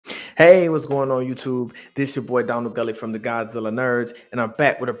Hey, what's going on YouTube? This your boy Donald Gully from the Godzilla Nerds, and I'm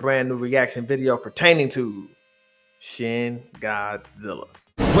back with a brand new reaction video pertaining to Shin Godzilla.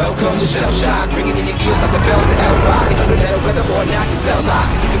 Welcome to Shell Shock, ringing in your ears like the bells to L Rock. It doesn't matter whether or not you sell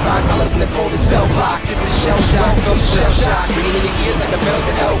locks. SCI-FI, solace in the cold and cell block. This is Shell Shock, welcome to Shell Shock, ringing in your ears like the bells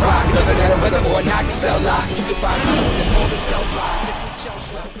to L Rock. It doesn't matter whether or not you sell locks. SCI-FI, solace in the cold and cell block. This is Shell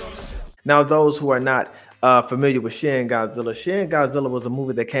Shock. Now, those who are not familiar with Shin Godzilla was a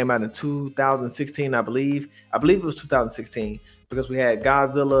movie that came out in 2016, I believe. I believe it was 2016 because we had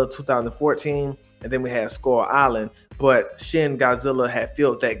Godzilla 2014 and then we had Skull Island. But Shin Godzilla had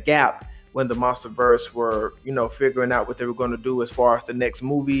filled that gap when the MonsterVerse were, figuring out what they were going to do as far as the next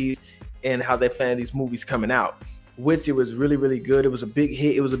movies and how they planned these movies coming out, which it was really, really good. It was a big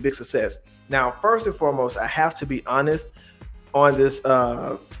hit. It was a big success. Now, first and foremost, I have to be honest on this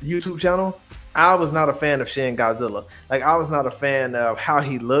YouTube channel. I was not a fan of Shin Godzilla. I was not a fan of how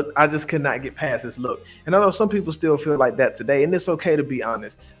he looked. I just could not get past his look. And I know some people still feel like that today, and it's okay to be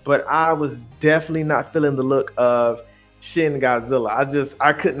honest. But I was definitely not feeling the look of Shin Godzilla.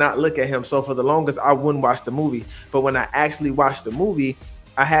 I could not look at him. So for the longest, I wouldn't watch the movie. But when I actually watched the movie,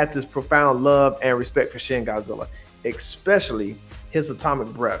 I had this profound love and respect for Shin Godzilla, especially his atomic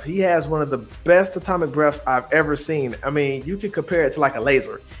breath. He has one of the best atomic breaths I've ever seen. I mean, you can compare it to like a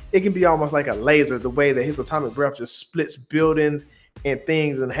laser. It can be almost like a laser, the way that his atomic breath just splits buildings and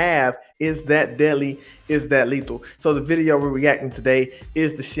things in half. Is that deadly? Is that lethal? So the video we're reacting today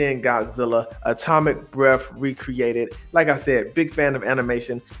is the Shin Godzilla atomic breath recreated. Like I said, big fan of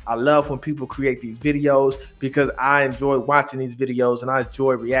animation. I love when people create these videos because I enjoy watching these videos and I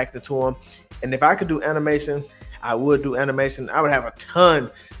enjoy reacting to them. And if I could do animation, I would do animation. I would have a ton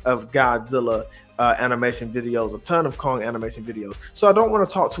of Godzilla animation videos, a ton of Kong animation videos. So I don't want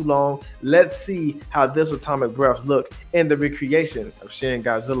to talk too long. Let's see how this atomic breath look in the recreation of Shin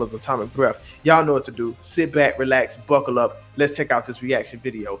Godzilla's atomic breath. Y'all know what to do. Sit back, relax, buckle up. Let's check out this reaction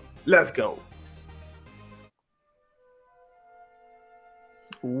video. Let's go.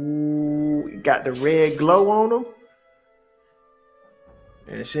 Ooh, got the red glow on him.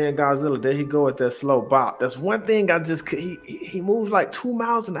 And Shin Godzilla, there he go with that slow bop. That's one thing he moves like 2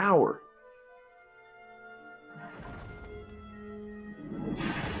 miles an hour.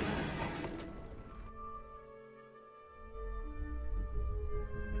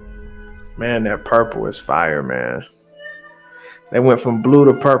 Man, that purple is fire, man. They went from blue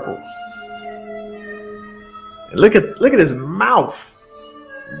to purple. And look at his mouth.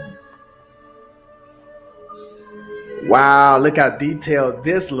 Wow, look how detailed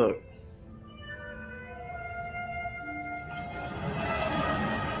this look.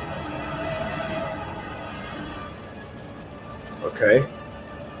 Okay.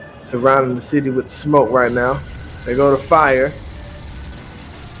 Surrounding the city with smoke right now. They go to fire.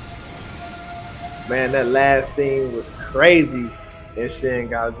 Man, that last scene was crazy in Shin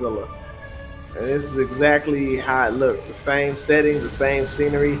Godzilla. And this is exactly how it looked. The same setting, the same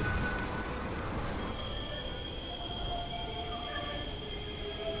scenery.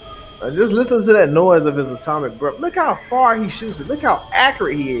 Just listen to that noise of his atomic breath. Look how far he shoots it. Look how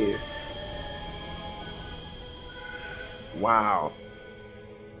accurate he is. Wow.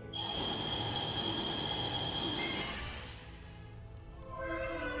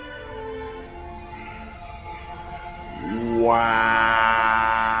 Wow.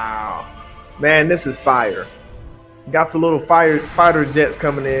 Man, this is fire. Got the little fighter jets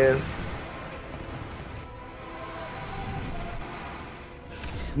coming in.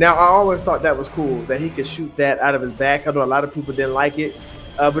 Now, I always thought that was cool, that he could shoot that out of his back. I know a lot of people didn't like it,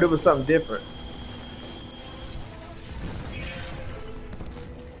 but it was something different.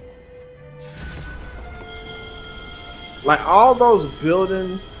 Like, all those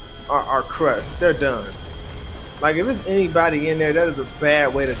buildings are crushed. They're done. Like, if there's anybody in there, that is a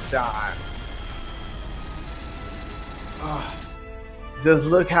bad way to die. Just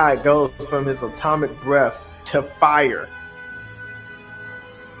look how it goes from his atomic breath to fire.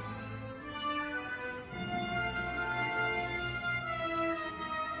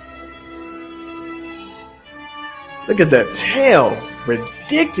 Look at that tail.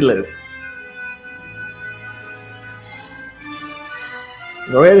 Ridiculous.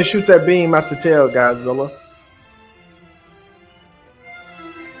 Go ahead and shoot that beam out your tail, Godzilla.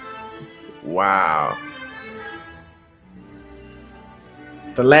 Wow.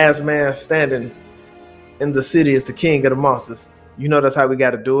 The last man standing in the city is the king of the monsters. You know that's how we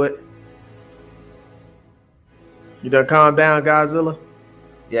got to do it. You done calm down, Godzilla?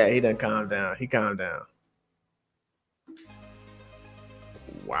 Yeah, he done calmed down. He calmed down.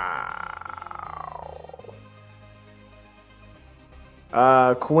 Wow.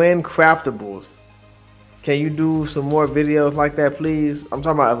 Quinn Craftables. Can you do some more videos like that, please? I'm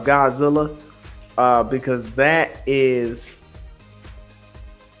talking about of Godzilla, because that is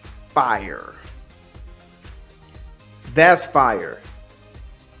fire. That's fire.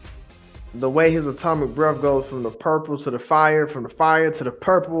 The way his atomic breath goes from the purple to the fire, from the fire to the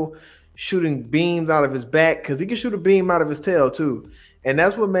purple, shooting beams out of his back, because he can shoot a beam out of his tail too. And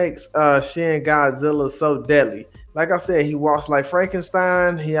that's what makes Shin Godzilla so deadly. Like I said, he walks like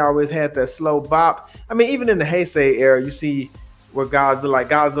Frankenstein. He always had that slow bop. I mean, even in the Heisei era, you see where Godzilla, like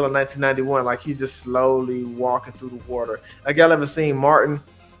Godzilla 1991, like he's just slowly walking through the water. Like y'all ever seen Martin?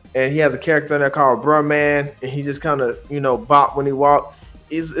 And he has a character in there called Bruh Man, and he just kind of, you know, bop when he walks.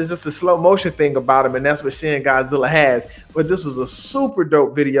 It's just a slow motion thing about him, and that's what Shin Godzilla has. But this was a super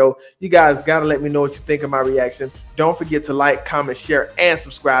dope video. You guys gotta let me know what you think of my reaction. Don't forget to like, comment, share, and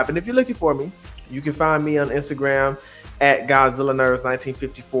subscribe. And if you're looking for me, you can find me on Instagram at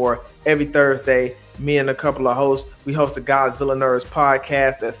GodzillaNerds1954 every Thursday. Me and a couple of hosts, we host the Godzilla Nerds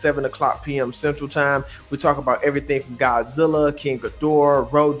Podcast at 7 o'clock p.m. Central Time. We talk about everything from Godzilla, King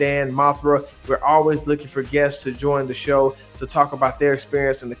Ghidorah, Rodan, Mothra. We're always looking for guests to join the show to talk about their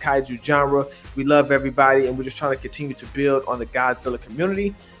experience in the kaiju genre. We love everybody, and we're just trying to continue to build on the Godzilla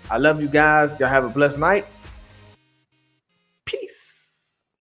community. I love you guys. Y'all have a blessed night.